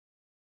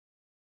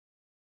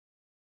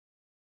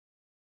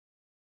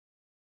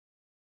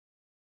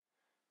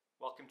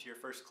Welcome to your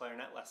first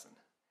clarinet lesson.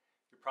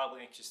 You're probably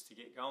anxious to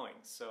get going,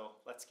 so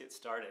let's get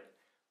started.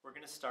 We're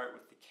going to start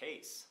with the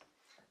case.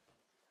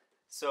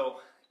 So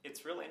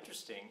it's really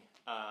interesting.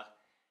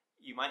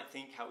 You might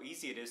think how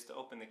easy it is to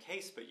open the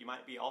case, but you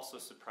might be also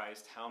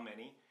surprised how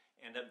many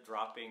end up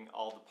dropping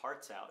all the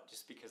parts out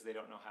just because they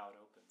don't know how it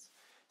opens.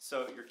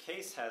 So your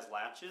case has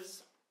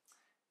latches,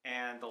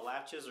 and the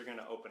latches are going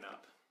to open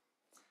up.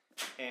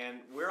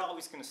 And we're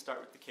always going to start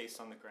with the case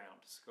on the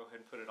ground. So go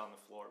ahead and put it on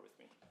the floor with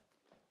me.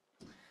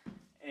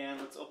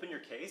 And let's open your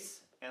case,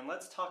 and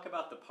let's talk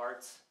about the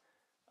parts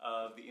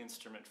of the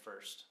instrument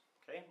first.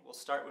 Okay, we'll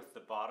start with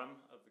the bottom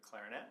of the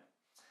clarinet,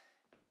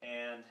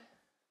 and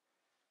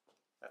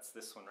that's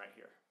this one right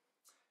here.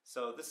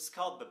 So this is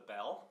called the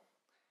bell,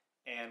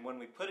 and when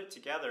we put it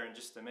together in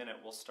just a minute,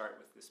 we'll start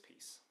with this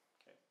piece.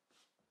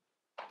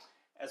 Okay.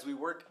 As we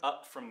work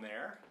up from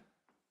there,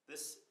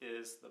 this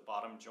is the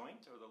bottom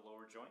joint or the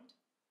lower joint.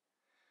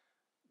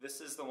 This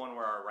is the one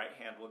where our right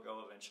hand will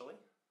go eventually.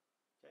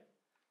 Okay.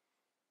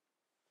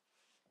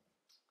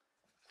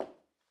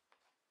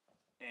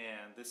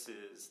 And this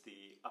is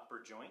the upper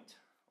joint,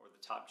 or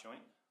the top joint,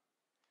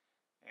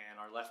 and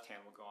our left hand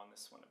will go on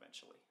this one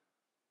eventually.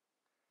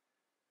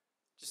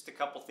 Just a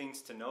couple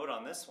things to note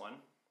on this one.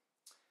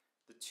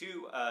 The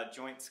two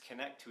joints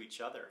connect to each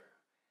other,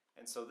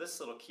 and so this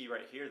little key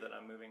right here that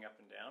I'm moving up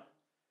and down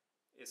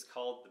is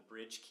called the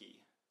bridge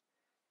key.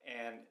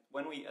 And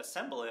when we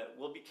assemble it,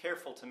 we'll be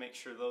careful to make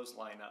sure those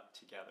line up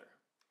together.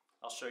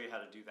 I'll show you how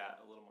to do that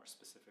a little more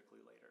specifically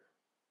later.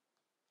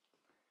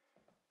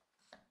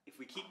 If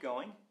we keep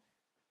going,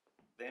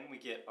 then we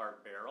get our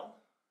barrel.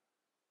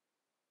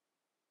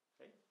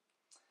 Okay.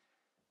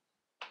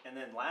 And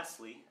then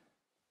lastly,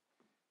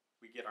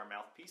 we get our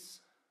mouthpiece.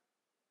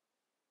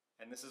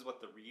 And this is what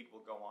the reed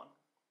will go on.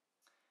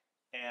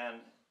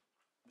 And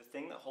the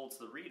thing that holds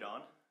the reed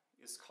on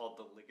is called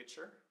the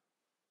ligature.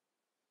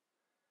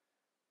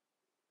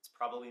 It's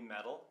probably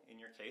metal in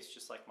your case,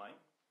 just like mine.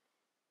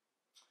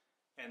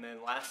 And then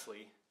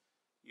lastly,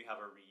 you have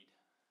a reed.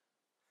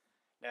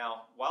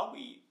 Now, while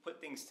we put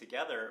things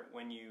together,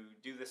 when you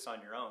do this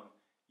on your own,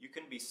 you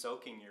can be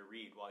soaking your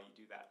reed while you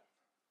do that.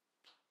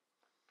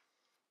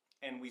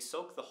 And we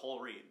soak the whole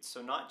reed, so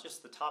not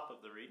just the top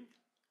of the reed,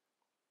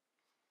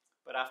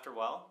 but after a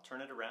while, turn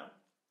it around.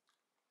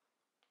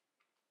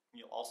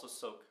 You'll also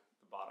soak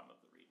the bottom of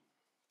the reed.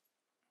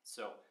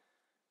 So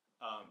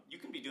you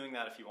can be doing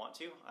that if you want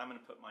to. I'm going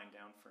to put mine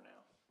down for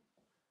now.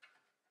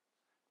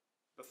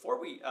 Before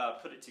we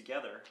put it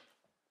together,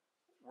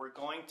 we're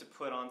going to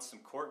put on some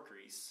cork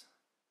grease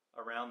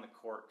around the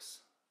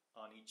corks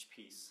on each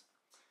piece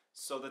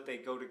so that they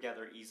go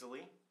together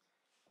easily.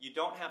 You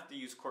don't have to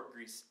use cork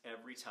grease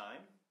every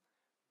time,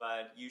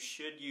 but you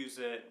should use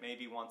it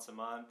maybe once a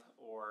month,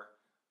 or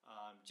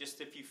just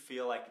if you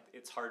feel like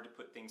it's hard to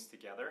put things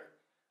together.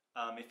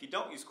 If you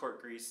don't use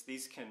cork grease,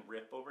 these can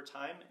rip over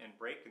time and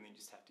break, and then you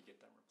just have to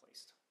get them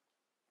replaced.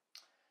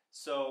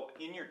 So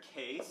in your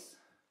case,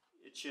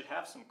 it should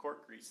have some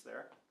cork grease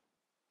there.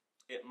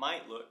 It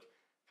might look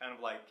kind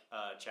of like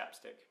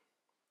chapstick.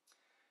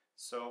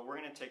 So we're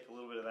going to take a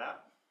little bit of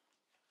that,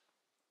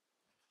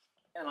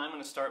 and I'm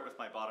going to start with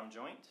my bottom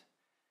joint,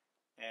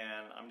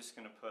 and I'm just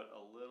going to put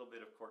a little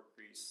bit of cork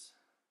grease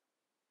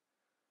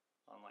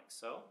on like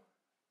so.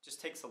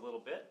 Just takes a little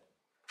bit,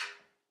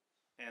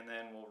 and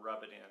then we'll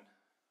rub it in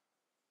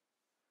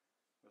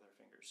with our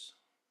fingers.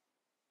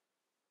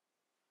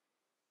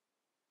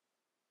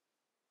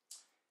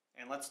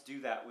 And let's do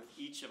that with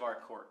each of our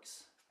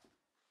corks.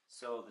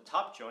 So the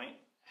top joint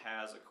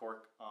has a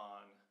cork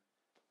on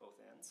both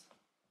ends.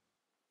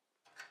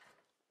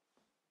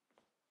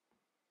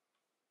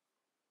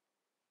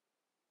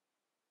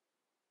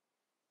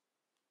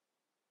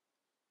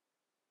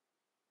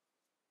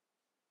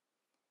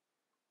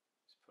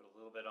 Just put a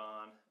little bit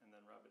on and then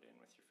rub it in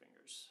with your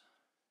fingers.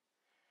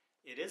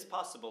 It is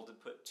possible to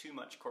put too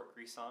much cork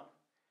grease on,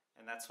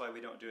 and that's why we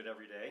don't do it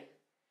every day.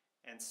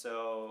 And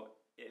so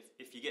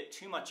if you get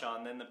too much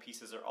on, then the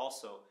pieces are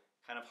also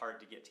kind of hard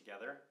to get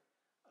together.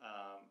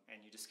 And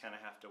you just kind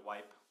of have to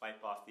wipe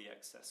off the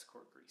excess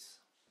cork grease.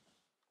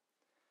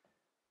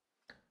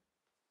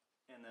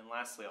 And then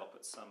lastly, I'll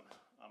put some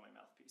on my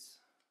mouthpiece.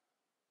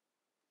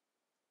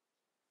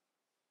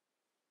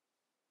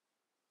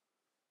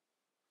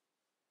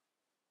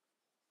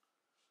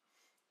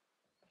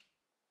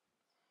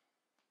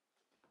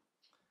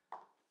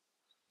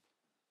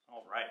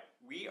 All right,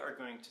 we are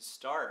going to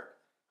start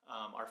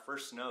our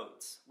first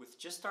notes with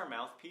just our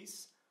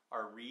mouthpiece,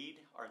 our reed,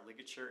 our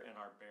ligature, and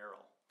our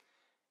barrel.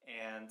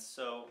 And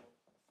so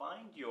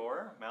find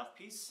your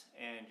mouthpiece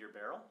and your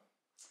barrel,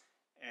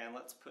 and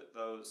let's put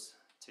those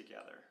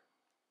together.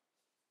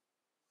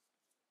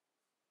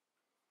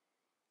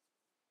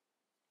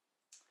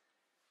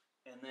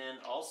 And then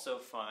also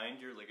find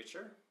your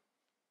ligature,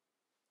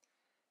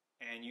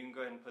 and you can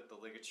go ahead and put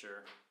the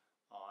ligature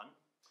on.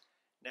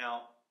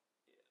 Now,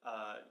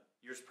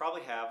 yours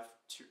probably have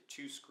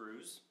two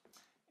screws,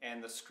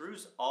 and the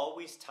screws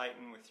always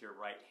tighten with your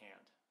right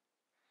hand.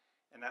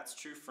 And that's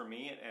true for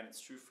me, and it's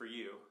true for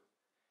you.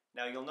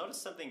 Now you'll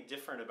notice something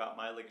different about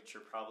my ligature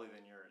probably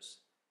than yours.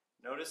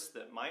 Notice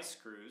that my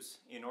screws,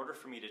 in order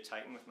for me to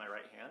tighten with my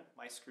right hand,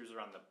 my screws are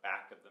on the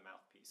back of the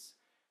mouthpiece.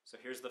 So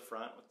here's the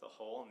front with the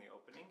hole and the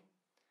opening.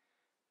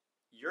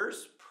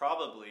 Yours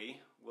probably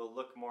will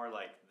look more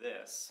like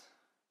this.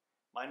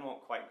 Mine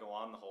won't quite go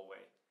on the whole way.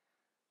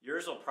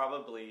 Yours will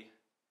probably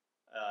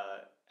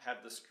have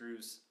the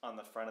screws on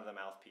the front of the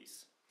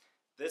mouthpiece.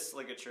 This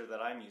ligature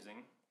that I'm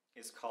using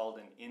is called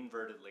an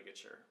inverted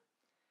ligature.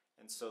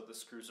 And so the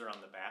screws are on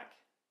the back.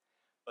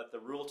 But the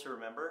rule to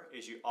remember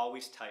is you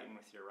always tighten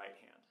with your right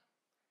hand.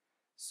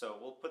 So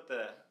we'll put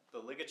the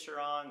ligature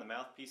on, the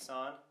mouthpiece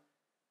on.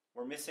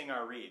 We're missing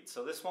our reed.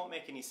 So this won't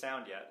make any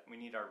sound yet. We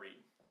need our reed.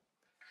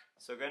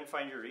 So go ahead and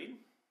find your reed.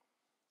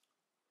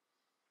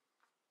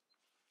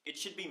 It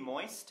should be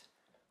moist.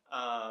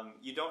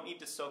 You don't need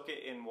to soak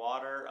it in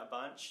water a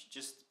bunch.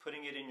 Just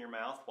putting it in your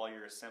mouth while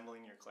you're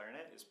assembling your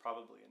clarinet is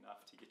probably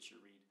enough to get your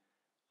reed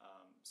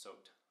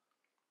soaked.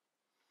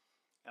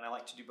 And I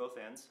like to do both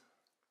ends.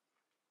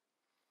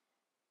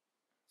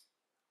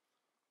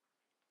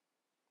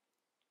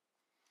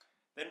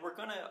 Then we're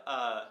going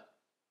to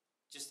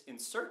just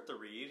insert the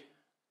reed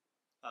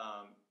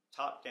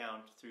top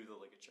down through the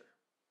ligature.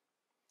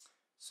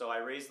 So I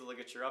raise the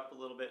ligature up a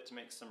little bit to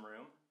make some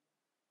room,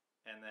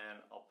 and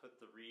then I'll put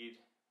the reed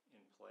in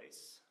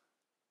place.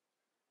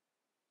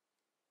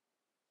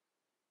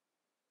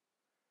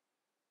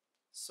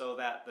 So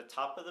that the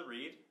top of the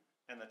reed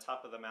and the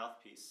top of the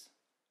mouthpiece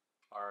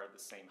are the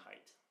same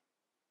height.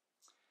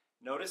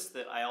 Notice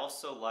that I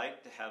also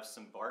like to have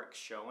some bark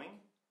showing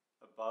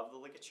above the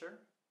ligature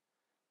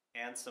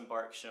and some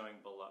bark showing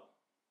below.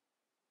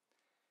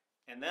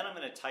 And then I'm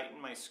going to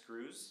tighten my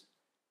screws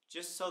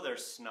just so they're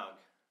snug.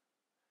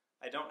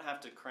 I don't have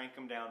to crank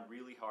them down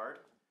really hard,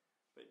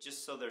 but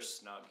just so they're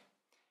snug.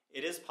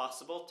 It is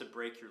possible to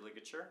break your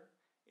ligature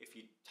if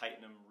you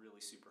tighten them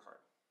really super hard.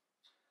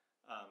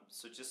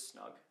 So just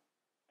snug,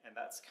 and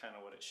that's kind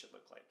of what it should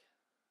look like.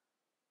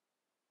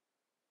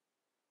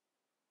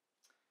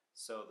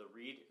 So the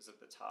reed is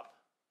at the top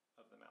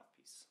of the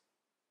mouthpiece.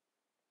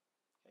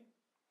 Okay,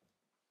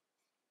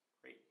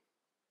 great.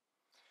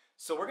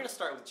 So we're going to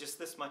start with just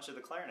this much of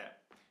the clarinet.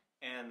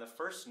 And the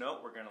first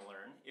note we're going to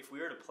learn, if we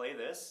were to play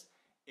this,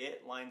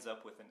 it lines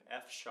up with an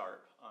F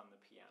sharp on the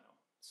piano.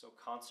 So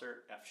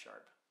concert F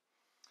sharp.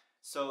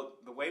 So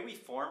the way we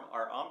form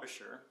our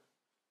embouchure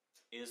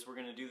is we're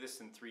going to do this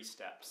in 3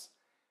 steps.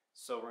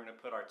 So we're going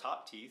to put our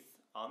top teeth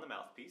on the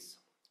mouthpiece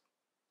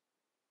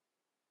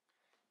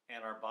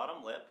and our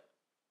bottom lip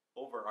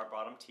over our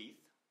bottom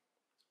teeth.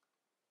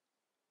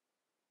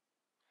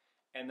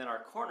 And then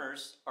our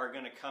corners are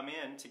going to come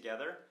in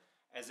together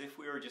as if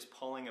we were just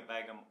pulling a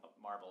bag of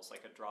marbles,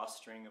 like a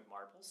drawstring of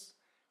marbles.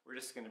 We're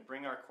just going to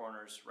bring our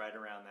corners right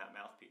around that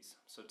mouthpiece.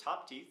 So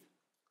top teeth,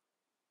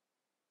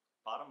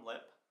 bottom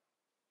lip,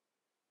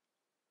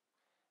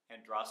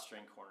 and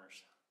drawstring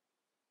corners.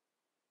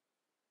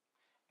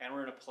 And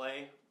we're going to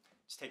play,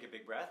 just take a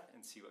big breath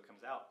and see what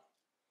comes out.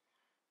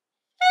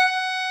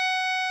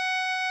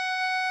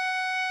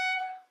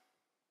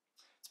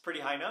 It's a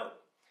pretty high note,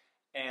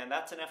 and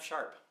that's an F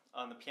sharp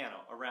on the piano,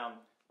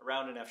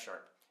 around an F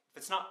sharp. If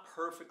it's not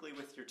perfectly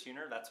with your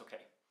tuner, that's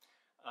okay.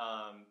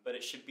 But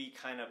it should be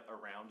kind of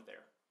around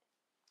there.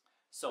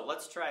 So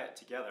let's try it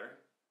together.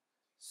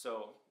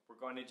 So we're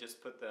going to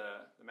just put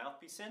the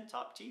mouthpiece in,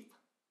 top teeth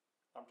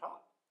on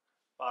top,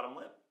 bottom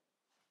lip,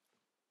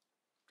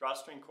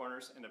 drawstring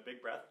corners, and a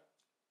big breath.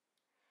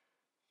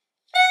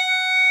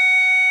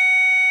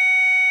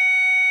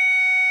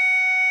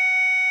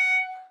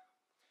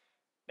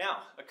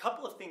 Now, a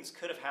couple of things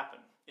could have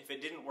happened if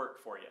it didn't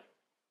work for you.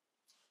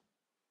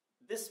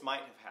 This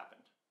might have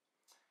happened.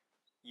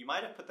 You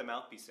might have put the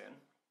mouthpiece in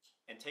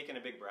and taken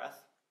a big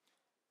breath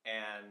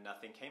and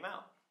nothing came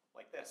out,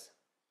 like this.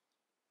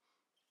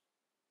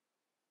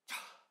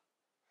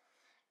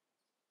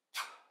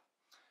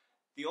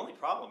 The only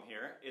problem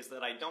here is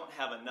that I don't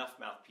have enough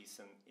mouthpiece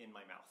in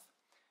my mouth.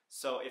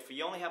 So if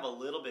you only have a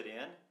little bit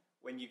in,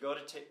 when you go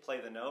to play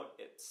the note,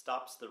 it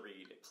stops the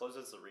reed. It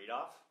closes the reed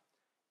off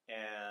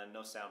and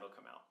no sound will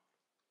come out.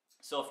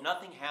 So if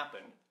nothing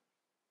happened,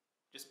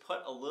 just put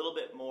a little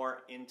bit more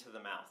into the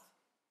mouth,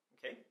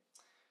 okay?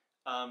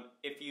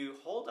 If you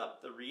hold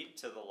up the reed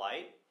to the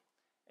light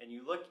and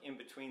you look in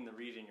between the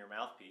reed and your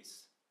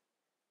mouthpiece,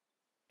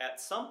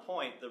 at some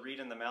point the reed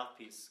and the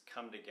mouthpiece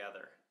come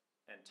together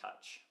and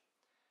touch.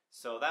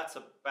 So that's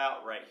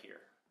about right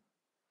here.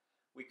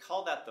 We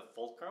call that the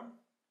fulcrum.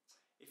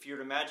 If you were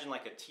to imagine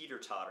like a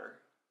teeter-totter,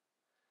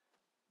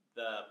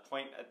 the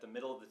point at the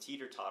middle of the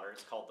teeter-totter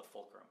is called the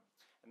fulcrum.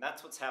 And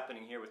that's what's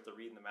happening here with the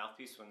reed and the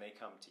mouthpiece when they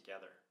come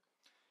together.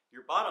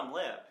 Your bottom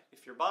lip,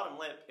 if your bottom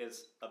lip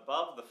is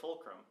above the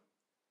fulcrum,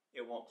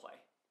 it won't play.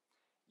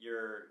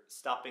 You're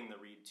stopping the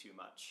reed too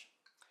much.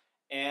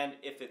 And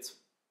if it's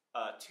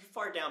too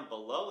far down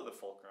below the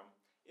fulcrum,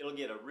 it'll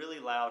get a really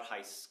loud,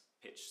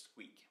 high-pitched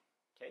squeak,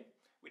 okay?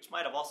 Which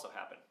might have also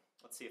happened.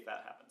 Let's see if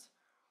that happens.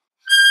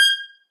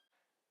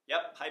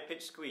 Yep,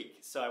 high-pitched squeak.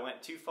 So I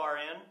went too far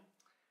in.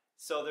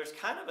 So there's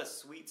kind of a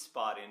sweet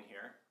spot in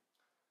here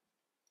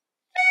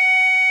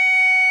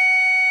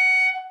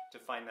to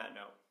find that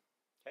note,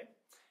 okay?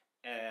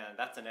 And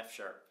that's an F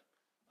sharp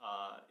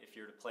if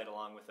you're to play it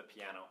along with a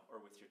piano or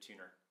with your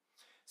tuner.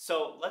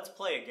 So let's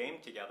play a game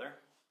together.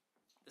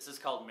 This is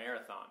called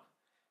Marathon.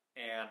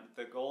 And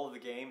the goal of the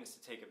game is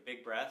to take a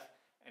big breath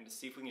and to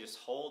see if we can just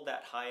hold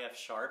that high F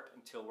sharp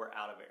until we're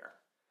out of air.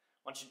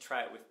 Why don't you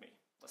try it with me?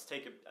 Let's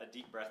take a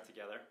deep breath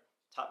together.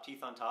 Top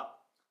teeth on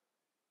top,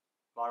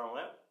 bottom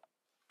lip,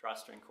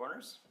 drawstring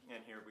corners,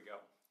 and here we go.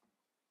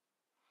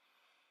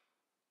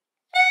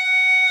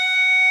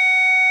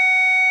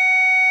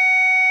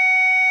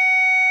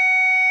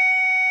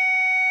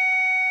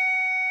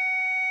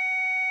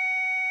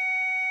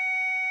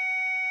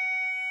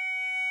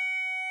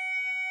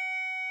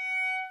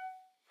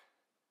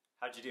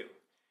 How'd you do?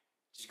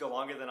 Did you go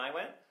longer than I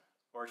went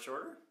or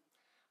shorter?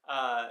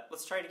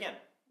 Let's try it again.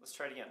 Let's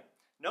try it again.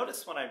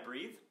 Notice when I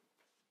breathe,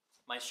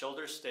 my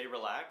shoulders stay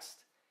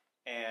relaxed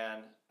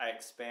and I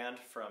expand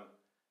from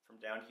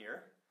down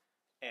here,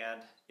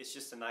 and it's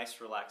just a nice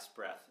relaxed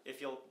breath.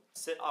 If you'll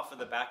sit off of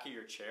the back of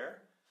your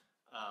chair,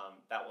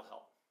 that will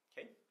help.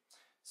 Okay?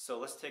 So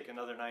let's take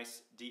another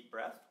nice deep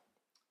breath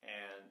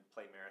and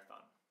play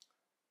Marathon.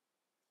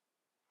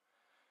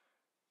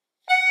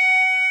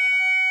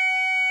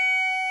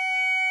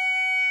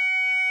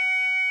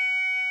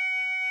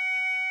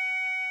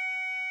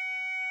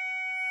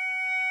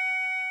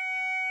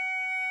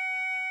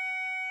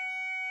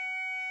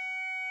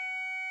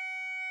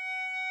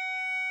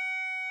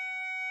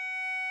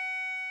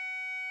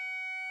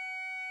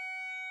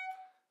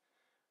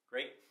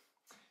 Great.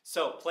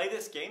 So play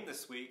this game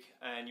this week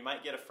and you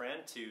might get a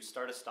friend to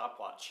start a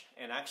stopwatch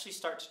and actually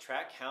start to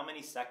track how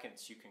many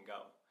seconds you can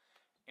go.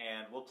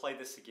 And we'll play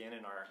this again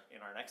in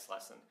our next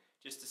lesson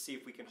just to see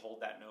if we can hold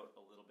that note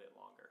a little bit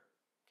longer.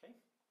 Okay?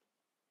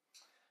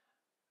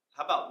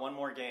 How about one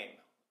more game?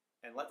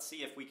 And let's see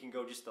if we can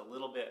go just a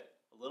little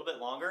bit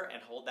longer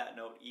and hold that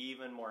note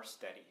even more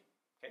steady.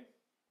 Okay?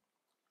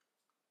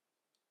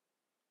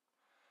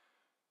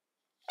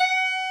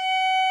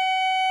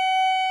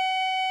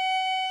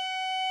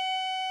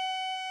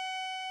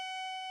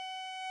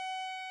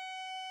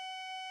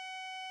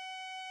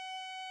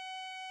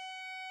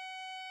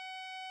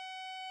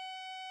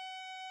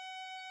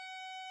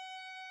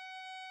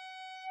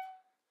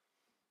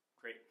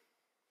 Great.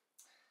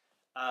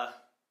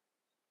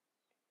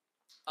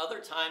 Other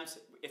times,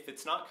 if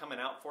it's not coming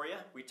out for you,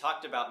 we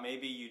talked about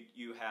maybe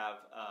you have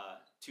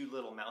too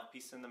little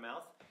mouthpiece in the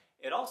mouth.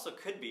 It also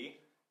could be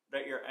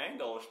that your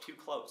angle is too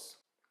close.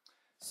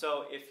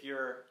 So if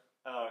your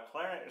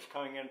clarinet is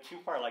coming in too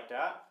far like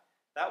that,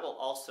 that will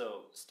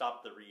also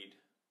stop the reed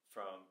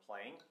from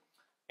playing.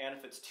 And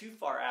if it's too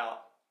far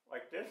out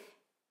like this,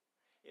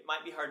 it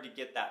might be hard to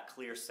get that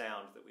clear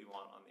sound that we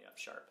want on the F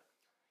sharp.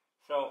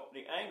 So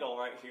the angle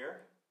right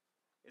here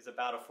is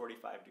about a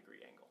 45-degree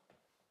angle.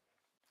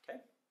 Okay?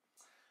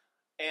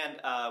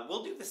 And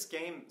we'll do this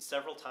game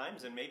several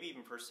times and maybe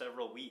even for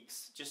several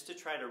weeks just to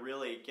try to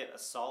really get a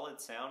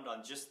solid sound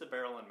on just the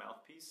barrel and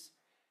mouthpiece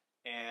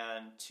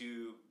and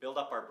to build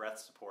up our breath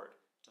support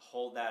to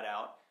hold that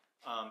out.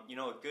 You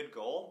know, a good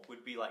goal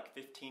would be like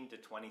 15 to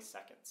 20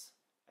 seconds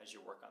as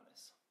you work on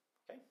this.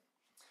 Okay?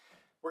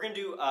 We're going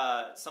to do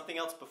something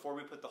else before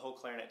we put the whole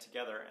clarinet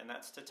together, and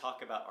that's to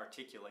talk about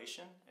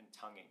articulation and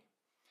tonguing.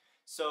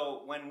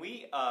 So when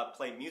we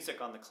play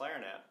music on the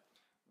clarinet,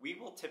 we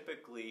will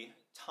typically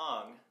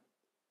tongue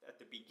at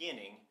the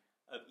beginning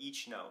of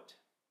each note.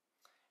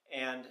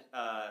 And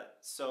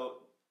so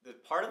the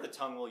part of the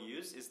tongue we'll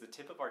use is the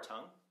tip of our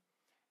tongue,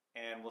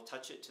 and we'll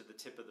touch it to the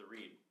tip of the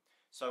reed.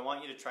 So I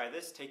want you to try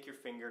this. Take your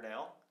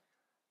fingernail,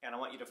 and I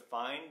want you to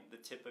find the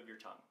tip of your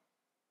tongue.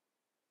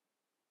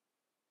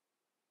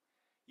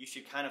 You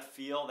should kind of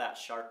feel that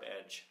sharp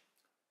edge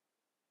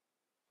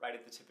right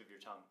at the tip of your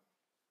tongue.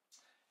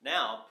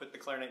 Now, put the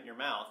clarinet in your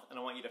mouth, and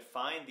I want you to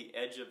find the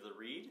edge of the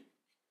reed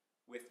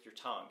with your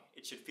tongue.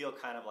 It should feel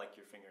kind of like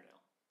your fingernail.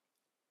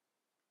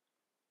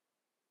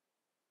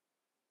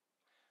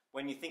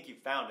 When you think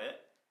you've found it,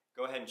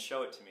 go ahead and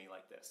show it to me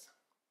like this.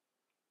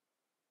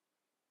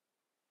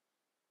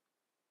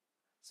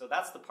 So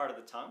that's the part of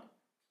the tongue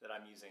that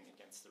I'm using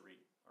against the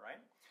reed, all right?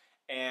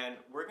 And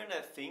we're going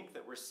to think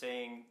that we're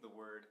saying the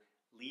word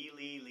lee,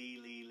 lee, lee,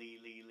 lee, lee,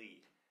 lee,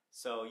 lee.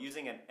 So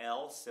using an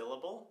L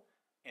syllable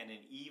and an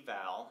E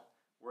vowel,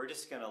 we're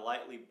just going to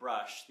lightly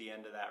brush the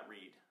end of that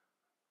reed.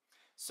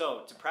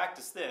 So to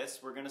practice this,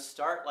 we're going to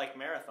start like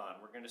Marathon.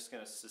 We're just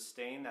going to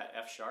sustain that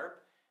F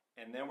sharp,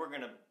 and then we're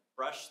going to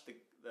brush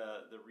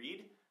the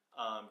reed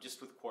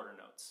just with quarter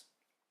notes,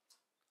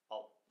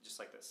 just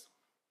like this.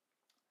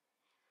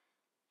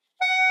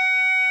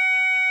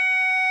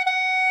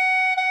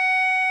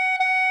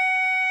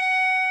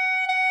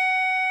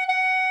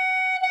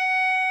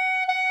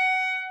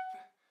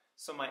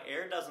 So my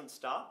air doesn't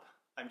stop.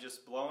 I'm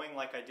just blowing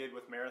like I did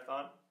with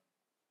Marathon,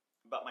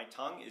 but my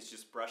tongue is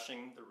just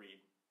brushing the reed.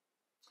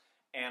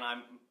 And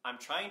I'm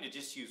trying to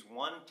just use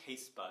one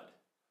taste bud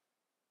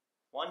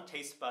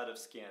of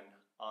skin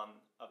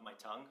of my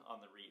tongue on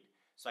the reed.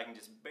 So I can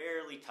just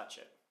barely touch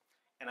it.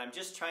 And I'm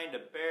just trying to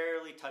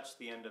barely touch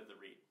the end of the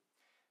reed.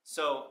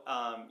 So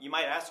you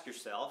might ask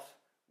yourself,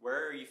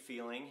 where are you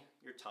feeling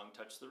your tongue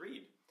touch the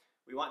reed?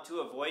 We want to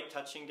avoid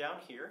touching down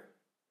here.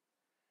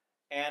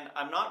 And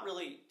I'm not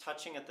really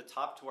touching at the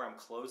top to where I'm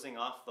closing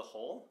off the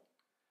hole.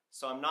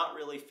 So I'm not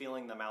really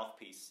feeling the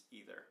mouthpiece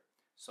either.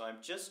 So I'm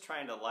just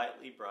trying to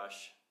lightly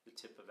brush the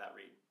tip of that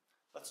reed.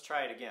 Let's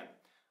try it again.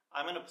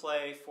 I'm going to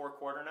play 4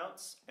 quarter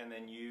notes and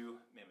then you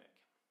mimic.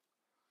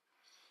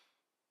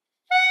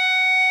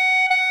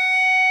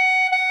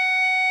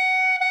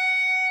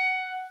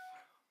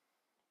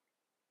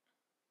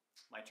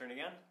 My turn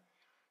again.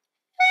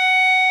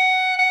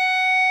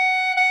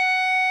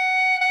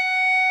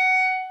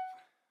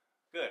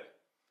 Good.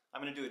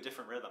 I'm going to do a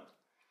different rhythm.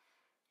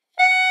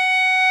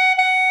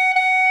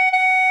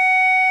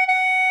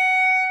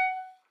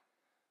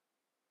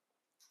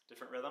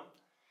 Different rhythm.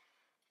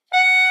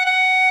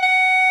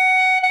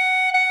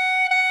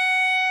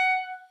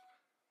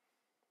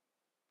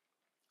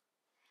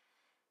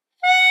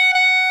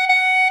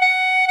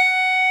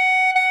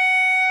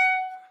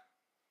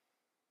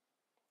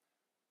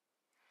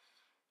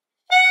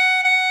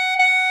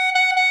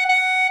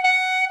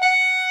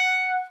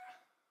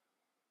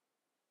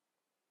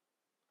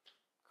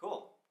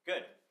 Cool,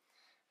 good.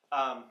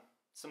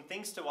 Some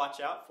things to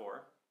watch out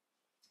for.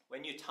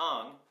 When you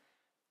tongue,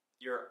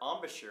 your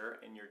embouchure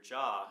and your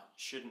jaw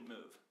shouldn't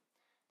move.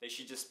 They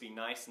should just be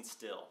nice and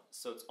still.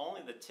 So it's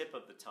only the tip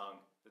of the tongue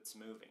that's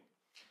moving.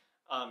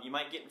 You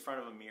might get in front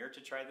of a mirror to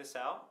try this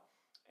out.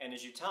 And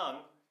as you tongue,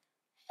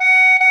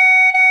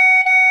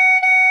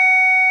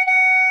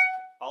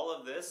 all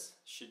of this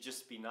should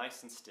just be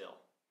nice and still.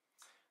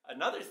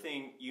 Another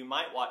thing you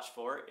might watch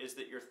for is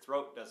that your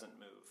throat doesn't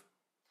move.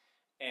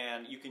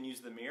 And you can use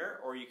the mirror,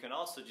 or you can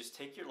also just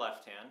take your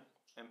left hand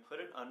and put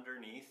it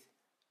underneath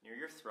near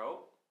your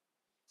throat.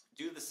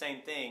 Do the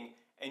same thing,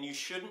 and you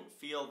shouldn't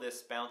feel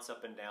this bounce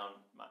up and down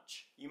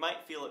much. You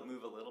might feel it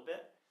move a little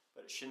bit,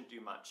 but it shouldn't do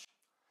much.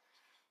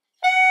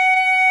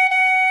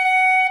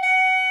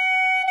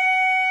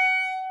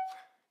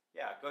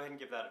 Yeah, go ahead and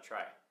give that a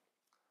try.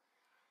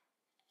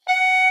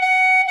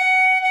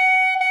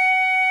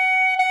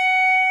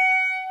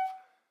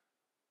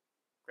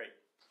 Great.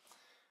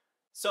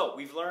 So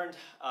we've learned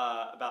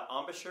about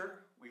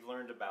embouchure, we've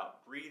learned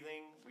about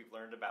breathing, we've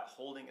learned about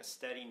holding a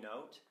steady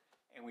note,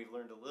 and we've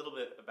learned a little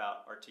bit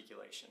about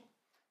articulation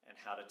and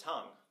how to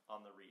tongue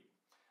on the reed.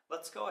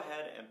 Let's go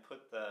ahead and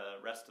put the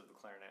rest of the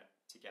clarinet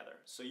together.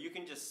 So you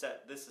can just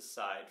set this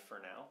aside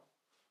for now.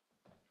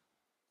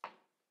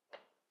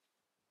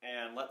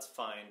 And let's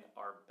find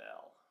our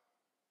bell.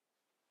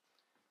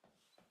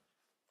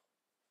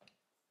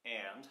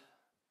 And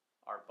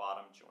our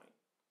bottom joint.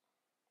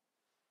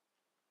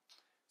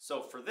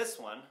 So for this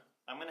one,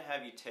 I'm going to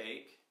have you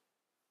take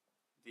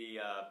the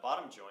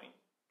bottom joint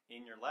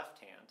in your left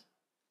hand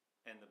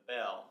and the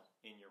bell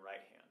in your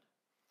right hand.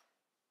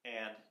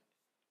 And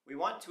we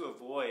want to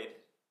avoid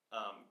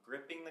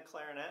gripping the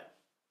clarinet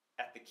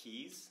at the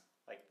keys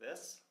like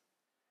this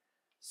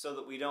so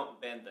that we don't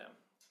bend them.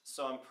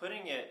 So I'm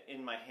putting it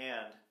in my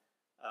hand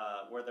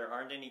where there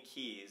aren't any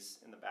keys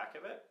in the back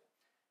of it,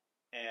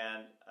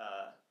 and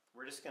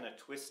we're just going to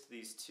twist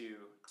these two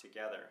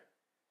together.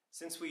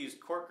 Since we used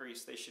cork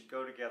grease, they should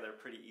go together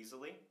pretty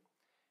easily,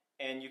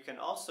 and you can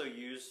also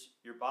use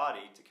your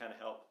body to kind of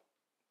help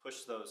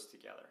push those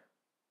together.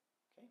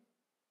 Okay.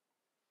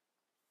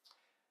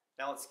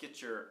 Now let's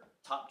get your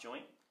top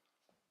joint.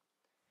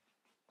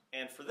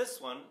 And for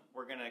this one,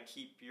 we're going to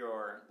keep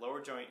your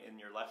lower joint in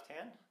your left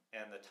hand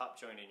and the top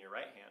joint in your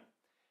right hand.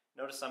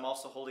 Notice I'm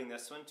also holding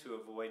this one to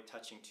avoid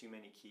touching too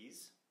many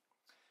keys.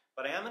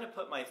 But I am going to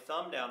put my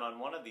thumb down on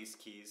one of these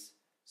keys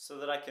so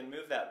that I can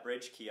move that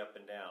bridge key up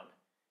and down.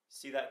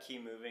 See that key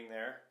moving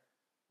there,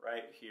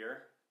 right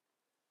here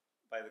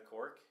by the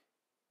cork?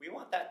 We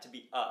want that to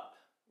be up.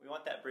 We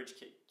want that bridge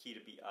key to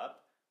be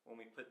up when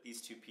we put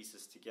these two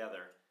pieces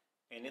together.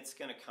 And it's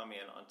going to come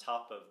in on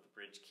top of the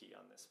bridge key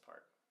on this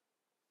part.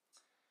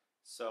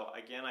 So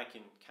again, I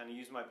can kind of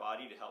use my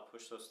body to help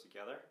push those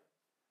together.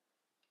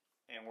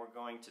 And we're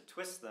going to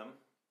twist them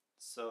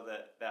so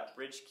that that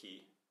bridge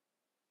key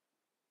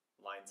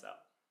lines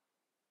up.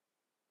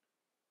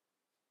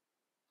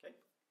 Okay.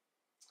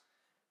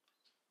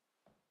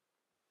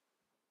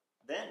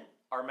 Then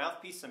our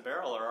mouthpiece and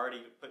barrel are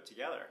already put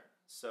together.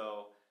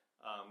 So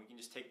we can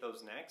just take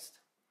those next.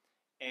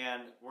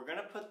 And we're going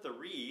to put the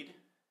reed,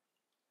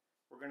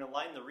 we're going to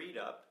line the reed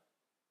up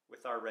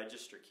with our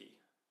register key.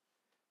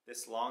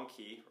 This long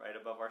key right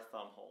above our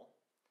thumb hole.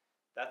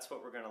 That's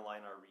what we're going to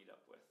line our reed up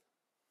with.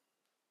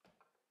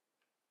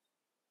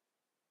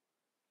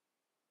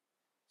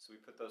 So we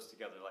put those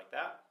together like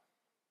that.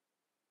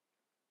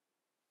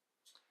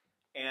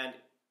 And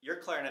your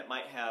clarinet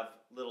might have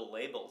little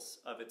labels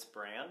of its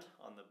brand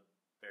on the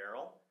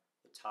barrel,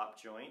 the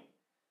top joint,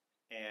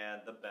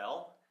 and the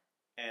bell.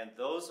 And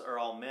those are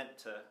all meant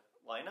to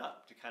line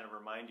up to kind of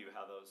remind you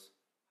how those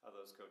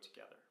go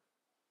together.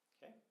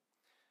 Okay?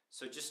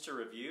 So just to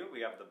review,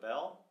 we have the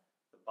bell,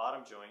 the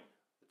bottom joint,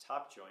 the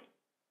top joint,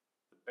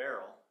 the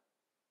barrel,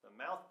 the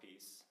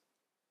mouthpiece,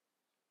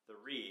 the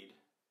reed,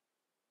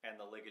 and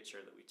the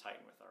ligature that we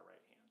tighten with our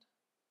right hand.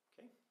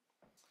 Okay?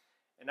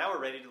 And now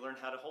we're ready to learn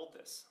how to hold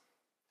this.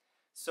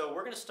 So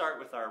we're going to start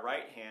with our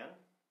right hand,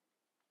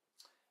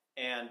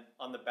 and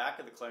on the back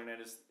of the clarinet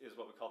is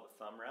what we call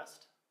the thumb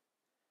rest.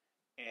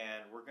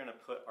 And we're going to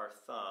put our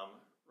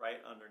thumb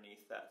right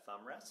underneath that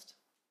thumb rest.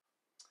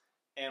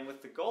 And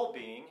with the goal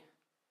being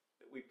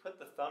that we put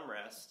the thumb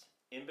rest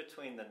in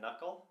between the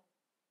knuckle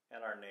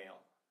and our nail.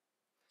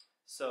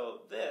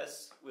 So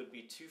this would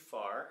be too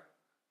far.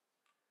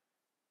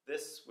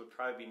 This would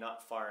probably be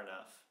not far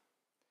enough.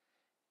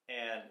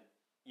 And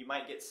you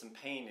might get some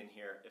pain in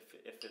here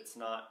if it's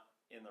not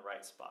in the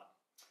right spot.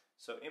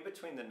 So in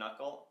between the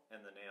knuckle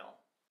and the nail.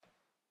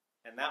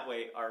 And that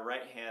way our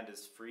right hand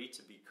is free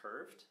to be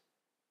curved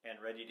and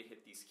ready to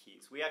hit these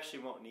keys. We actually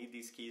won't need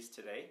these keys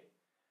today,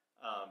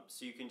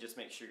 so you can just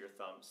make sure your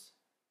thumb's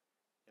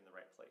in the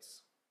right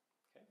place.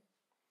 Okay.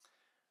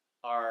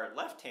 Our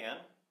left hand,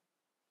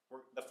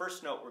 the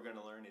first note we're going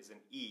to learn is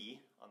an E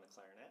on the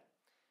clarinet,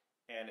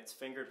 and it's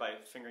fingered by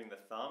fingering the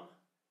thumb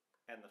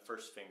and the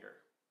first finger.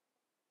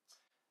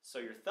 So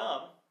your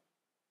thumb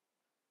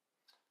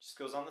just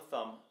goes on the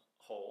thumb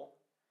hole,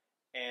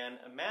 and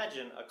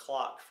imagine a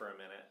clock for a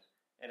minute,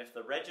 and if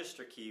the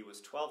register key was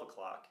 12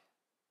 o'clock,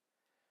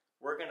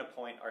 we're going to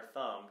point our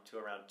thumb to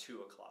around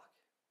 2 o'clock.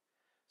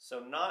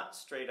 So not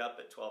straight up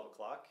at 12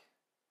 o'clock,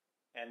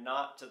 and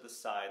not to the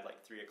side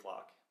like 3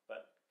 o'clock,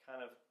 but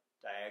kind of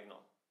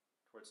diagonal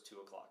towards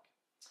 2 o'clock.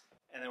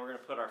 And then we're going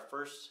to put our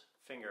first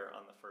finger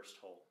on the first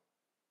hole.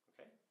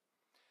 Okay?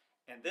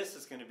 And this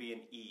is going to be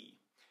an E.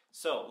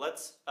 So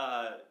let's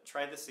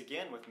try this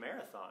again with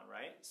marathon,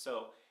 right?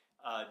 So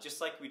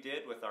just like we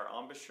did with our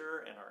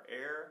embouchure and our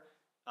air,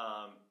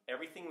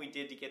 everything we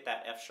did to get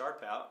that F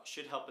sharp out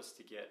should help us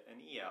to get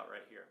an E out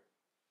right here.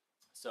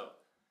 So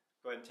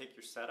go ahead and take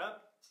your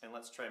setup, and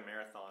let's try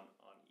marathon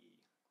on E.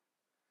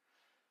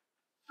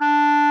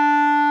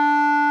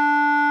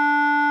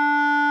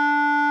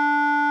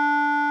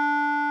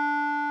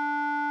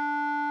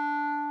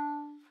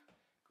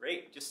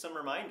 Great, just some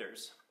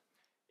reminders.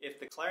 If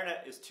the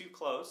clarinet is too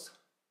close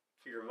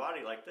to your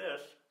body like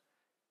this,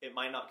 it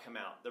might not come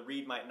out. The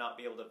reed might not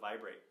be able to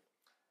vibrate.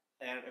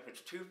 And if it's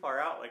too far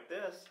out like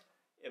this,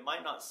 it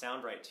might not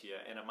sound right to you,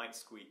 and it might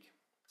squeak.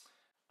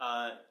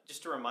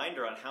 Just a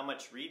reminder on how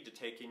much reed to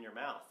take in your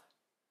mouth.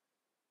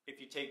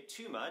 If you take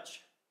too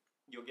much,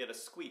 you'll get a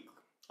squeak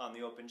on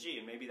the open G,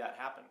 and maybe that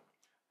happened.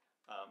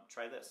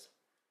 Try this.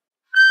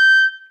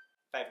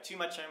 If I have too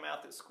much in my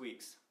mouth, it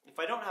squeaks. If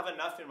I don't have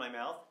enough in my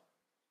mouth,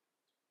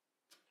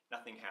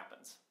 nothing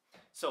happens.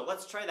 So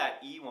let's try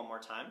that E one more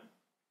time,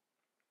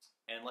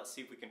 and let's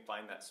see if we can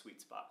find that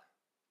sweet spot.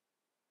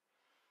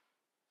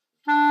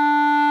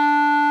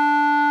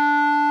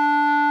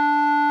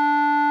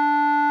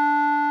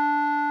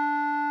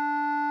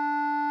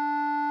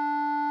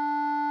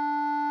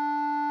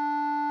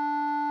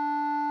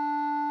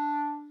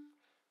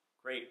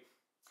 Great.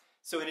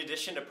 So in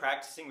addition to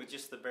practicing with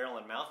just the barrel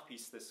and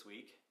mouthpiece this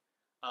week,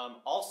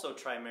 also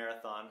try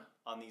marathon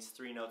on these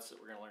 3 notes that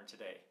we're going to learn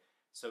today.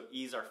 So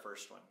E's our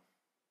first one.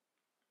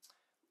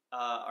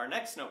 Our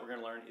next note we're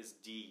going to learn is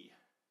D.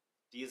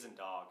 D as in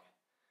dog.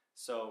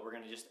 So we're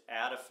going to just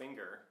add a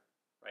finger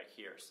right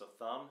here. So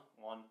thumb,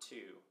 1, 2,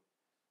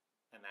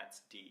 and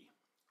that's D.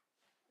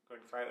 Go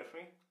ahead and try it with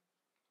me.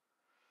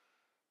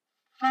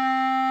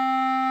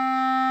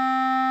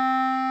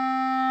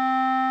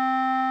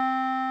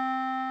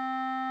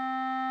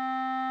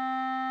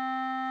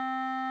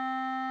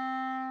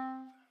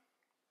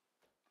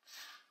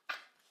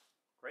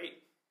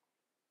 Great.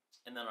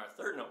 And then our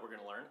third note we're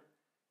going to learn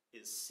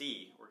is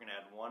C. We're going to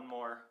add one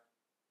more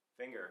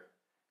finger.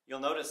 You'll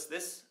notice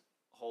this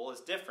hole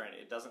is different.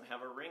 It doesn't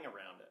have a ring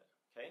around it.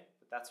 Okay?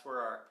 But that's where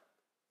our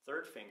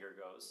third finger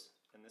goes.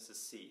 And this is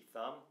C.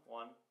 Thumb,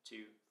 1,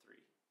 2, 3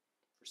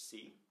 for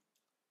C.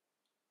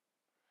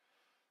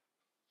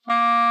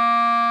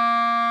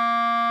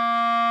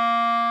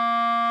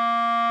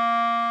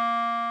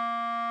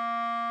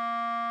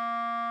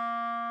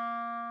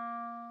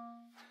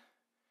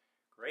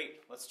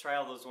 Great. Let's try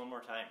all those one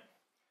more time.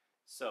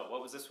 So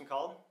what was this one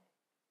called?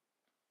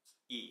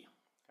 E.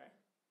 Okay.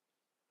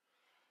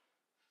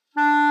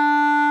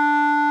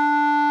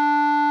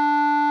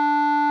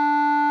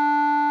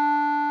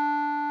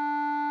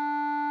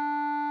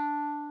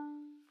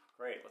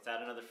 Great. Let's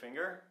add another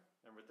finger.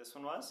 Remember what this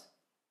one was?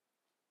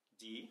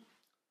 D.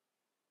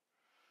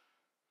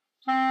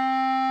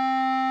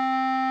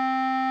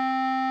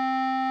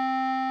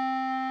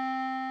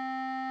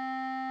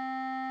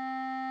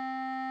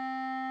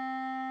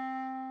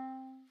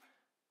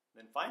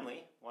 Then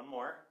finally, one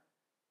more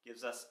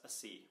gives us a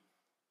C.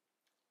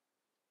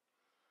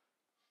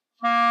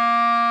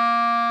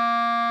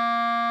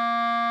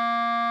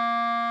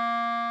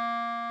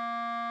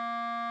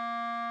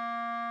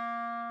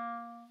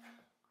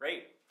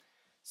 Great.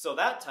 So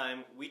that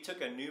time we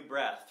took a new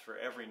breath for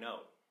every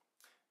note.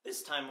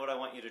 This time what I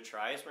want you to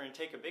try is we're going to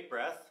take a big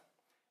breath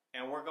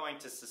and we're going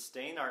to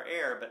sustain our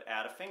air but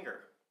add a finger.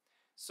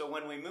 So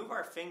when we move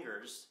our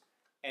fingers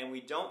and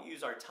we don't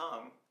use our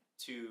tongue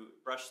to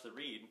brush the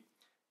reed,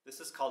 This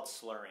is called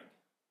slurring.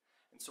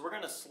 And so we're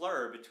going to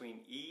slur between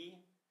E,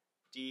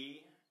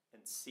 D,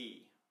 and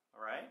C,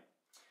 all right?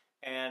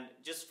 And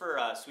just for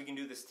so we can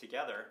do this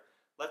together,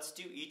 let's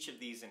do each of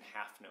these in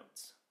half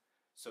notes.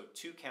 So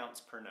 2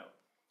 counts per note.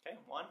 Okay,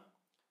 1,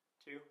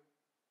 2,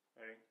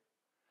 ready?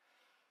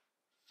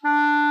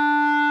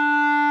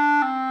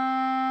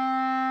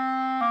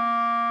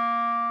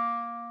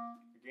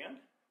 Again.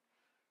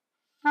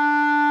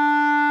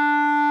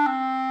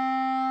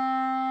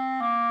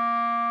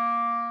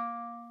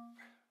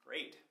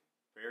 Great.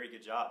 Very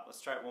good job.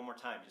 Let's try it one more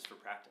time just for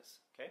practice.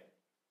 Okay?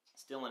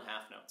 Still in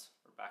half notes.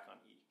 We're back on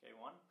E. Okay,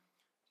 1,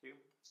 2,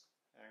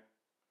 there.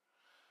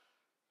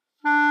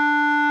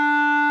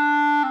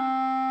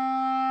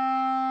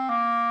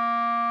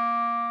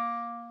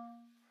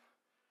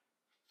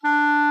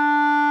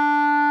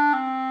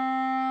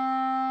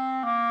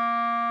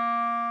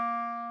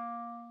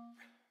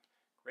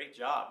 Great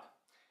job.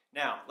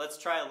 Now, let's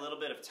try a little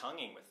bit of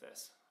tonguing with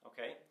this,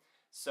 okay?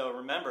 So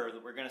remember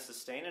that we're going to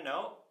sustain a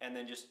note and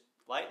then just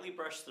lightly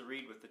brush the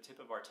reed with the tip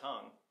of our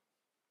tongue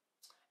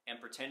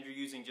and pretend you're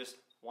using just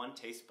one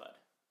taste bud,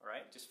 all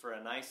right? Just for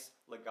a nice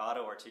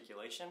legato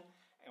articulation.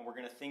 And we're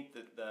going to think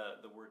that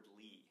the word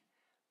lee.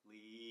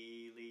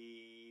 Lee,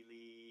 lee,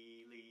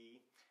 lee,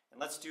 lee. And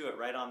let's do it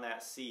right on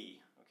that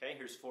C, okay?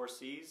 Here's 4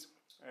 C's,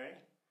 all right?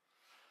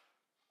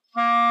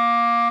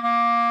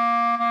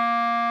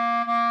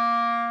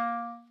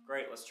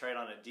 Great, let's try it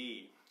on a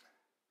D.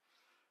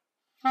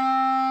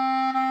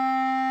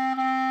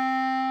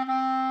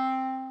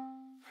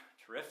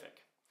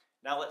 Terrific.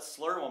 Now let's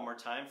slur one more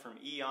time from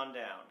E on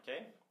down,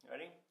 okay?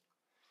 Ready?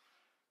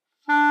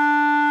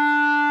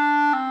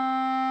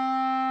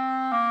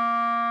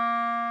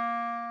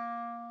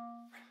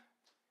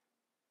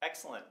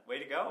 Excellent, way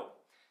to go.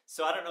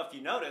 So I don't know if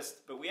you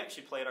noticed, but we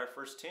actually played our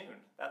first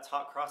tune. That's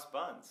Hot Cross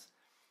Buns.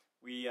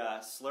 We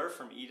slur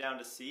from E down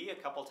to C a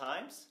couple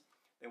times.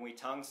 Then we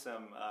tongue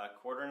some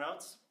quarter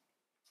notes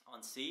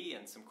on C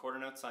and some quarter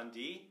notes on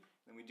D.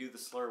 Then we do the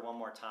slur one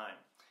more time.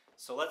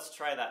 So let's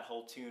try that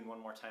whole tune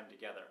one more time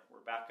together. We're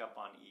back up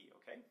on E,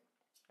 okay?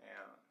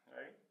 And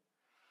ready?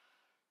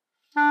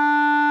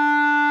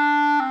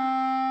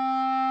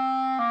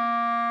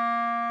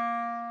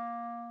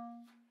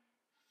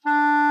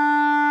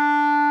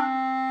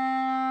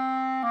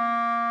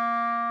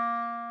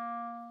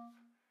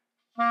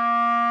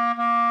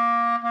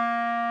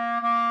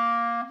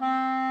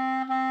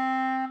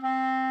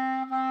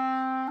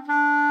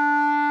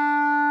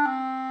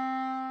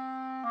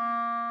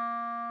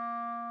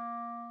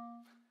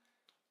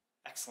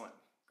 Excellent.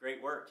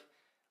 Great work.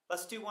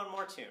 Let's do one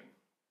more tune.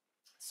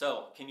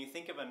 So, can you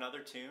think of another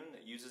tune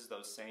that uses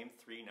those same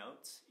 3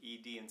 notes, E,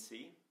 D, and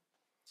C?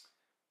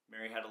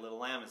 Mary Had a Little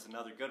Lamb is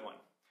another good one.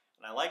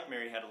 And I like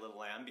Mary Had a Little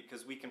Lamb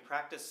because we can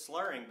practice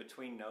slurring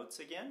between notes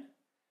again,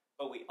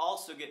 but we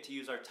also get to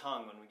use our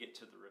tongue when we get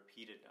to the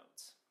repeated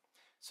notes.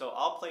 So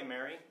I'll play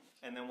Mary,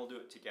 and then we'll do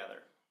it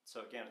together.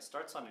 So again, it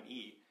starts on an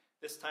E.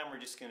 This time we're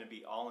just going to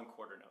be all in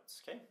quarter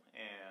notes, okay?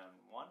 And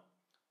 1,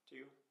 2,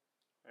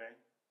 ready?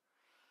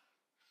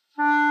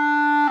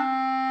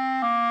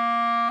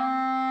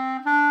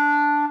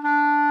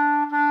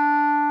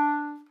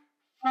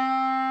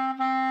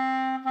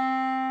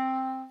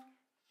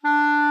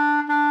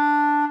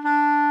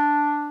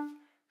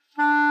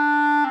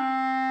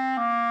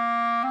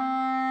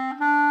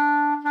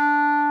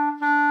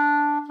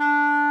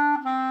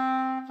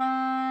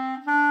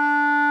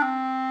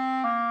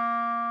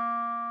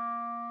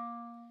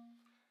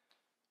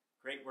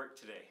 Great work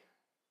today.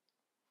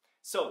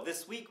 So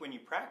this week when you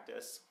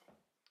practice,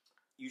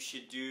 you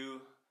should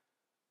do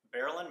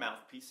barrel and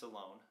mouthpiece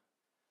alone,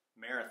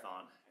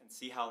 marathon, and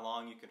see how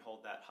long you can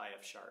hold that high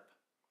F sharp.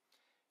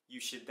 You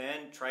should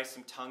then try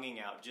some tonguing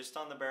out just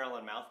on the barrel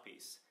and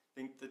mouthpiece.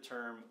 Think the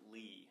term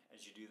lee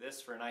as you do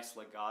this for a nice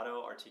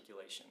legato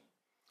articulation.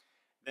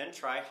 Then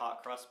try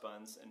Hot Cross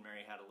Buns and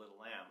Mary Had a Little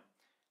Lamb,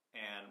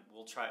 and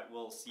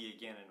we'll see you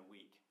again in a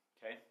week,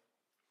 okay?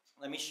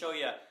 Let me show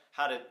you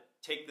how to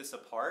take this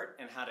apart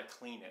and how to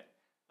clean it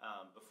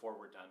before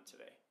we're done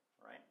today,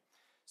 all right?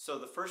 So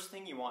the first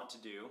thing you want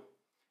to do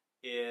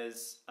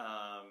is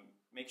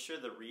make sure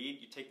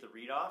you take the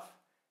reed off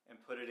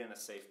and put it in a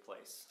safe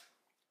place.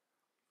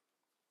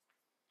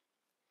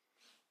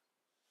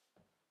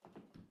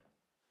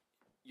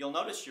 You'll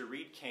notice your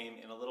reed came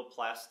in a little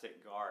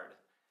plastic guard,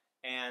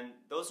 and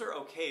those are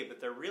okay,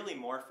 but they're really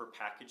more for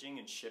packaging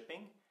and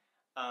shipping.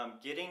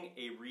 Getting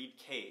a reed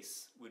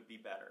case would be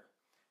better.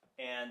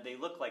 And they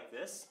look like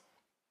this.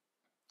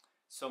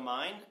 So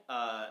mine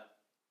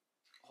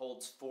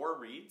holds 4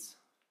 reeds,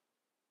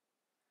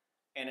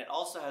 and it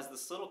also has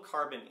this little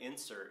carbon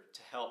insert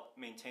to help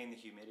maintain the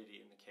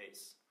humidity in the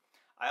case.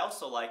 I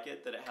also like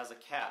it that it has a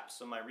cap,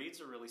 so my reeds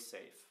are really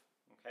safe,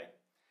 okay?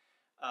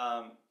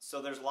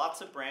 So there's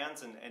lots of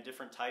brands and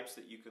different types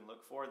that you can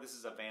look for. This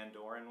is a Van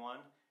Doren one.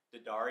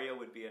 D'Addario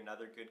would be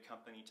another good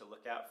company to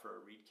look at for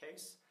a reed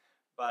case.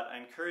 But I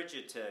encourage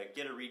you to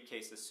get a reed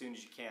case as soon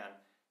as you can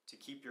to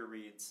keep your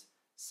reeds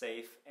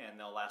safe, and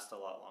they'll last a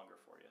lot longer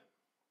for you.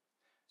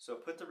 So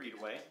put the reed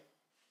away.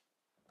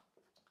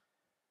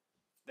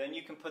 Then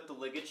you can put the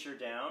ligature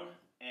down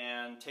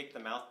and take the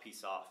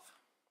mouthpiece off.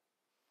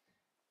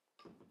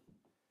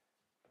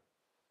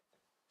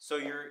 So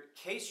your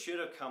case should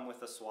have come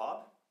with a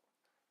swab,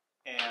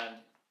 and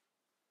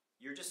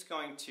you're just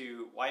going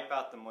to wipe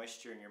out the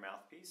moisture in your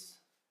mouthpiece.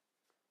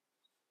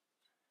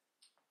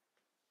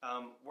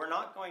 We're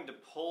not going to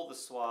pull the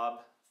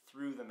swab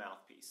through the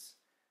mouthpiece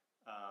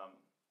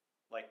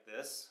like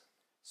this.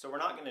 So we're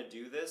not going to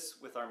do this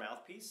with our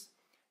mouthpiece.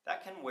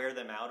 That can wear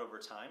them out over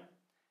time,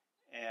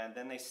 and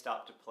then they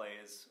stop to play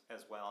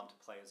as well and to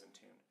play as in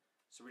tune.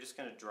 So we're just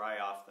going to dry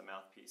off the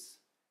mouthpiece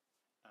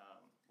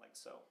like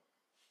so.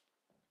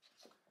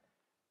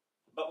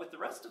 But with the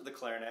rest of the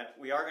clarinet,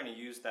 we are going to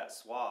use that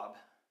swab,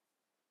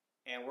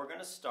 and we're going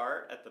to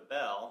start at the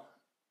bell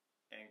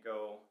and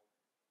go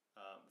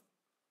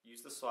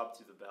use the swab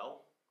through the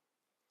bell.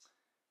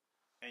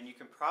 And you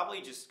can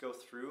probably just go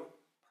through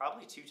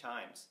probably 2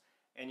 times.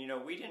 And you know,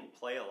 we didn't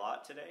play a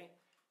lot today,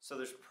 so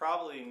there's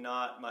probably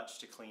not much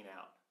to clean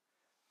out.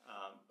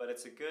 But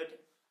it's a good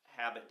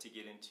habit to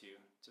get into,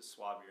 to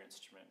swab your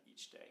instrument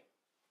each day.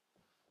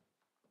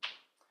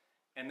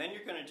 And then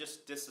you're going to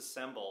just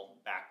disassemble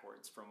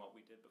backwards from what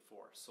we did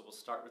before. So we'll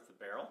start with the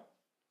barrel.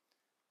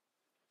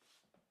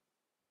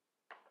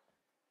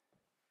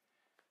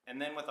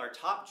 And then with our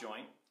top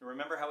joint,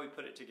 remember how we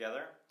put it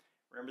together?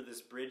 Remember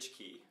this bridge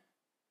key.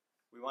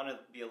 We want to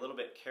be a little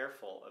bit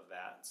careful of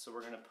that. So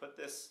we're going to put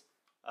this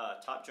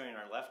top joint in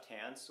our left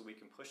hand so we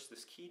can push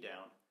this key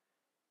down.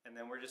 And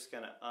then we're just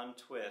going to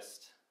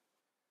untwist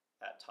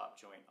that top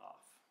joint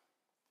off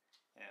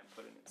and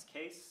put it in its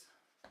case.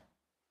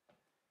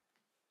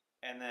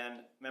 And then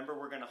remember,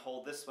 we're going to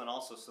hold this one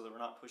also so that we're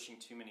not pushing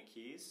too many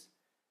keys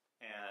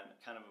and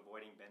kind of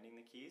avoiding bending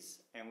the keys.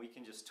 And we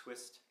can just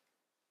twist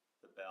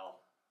the bell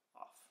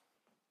off.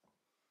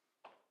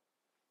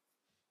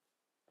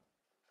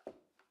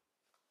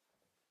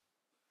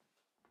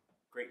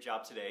 Great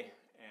job today,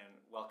 and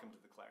welcome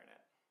to the clarinet.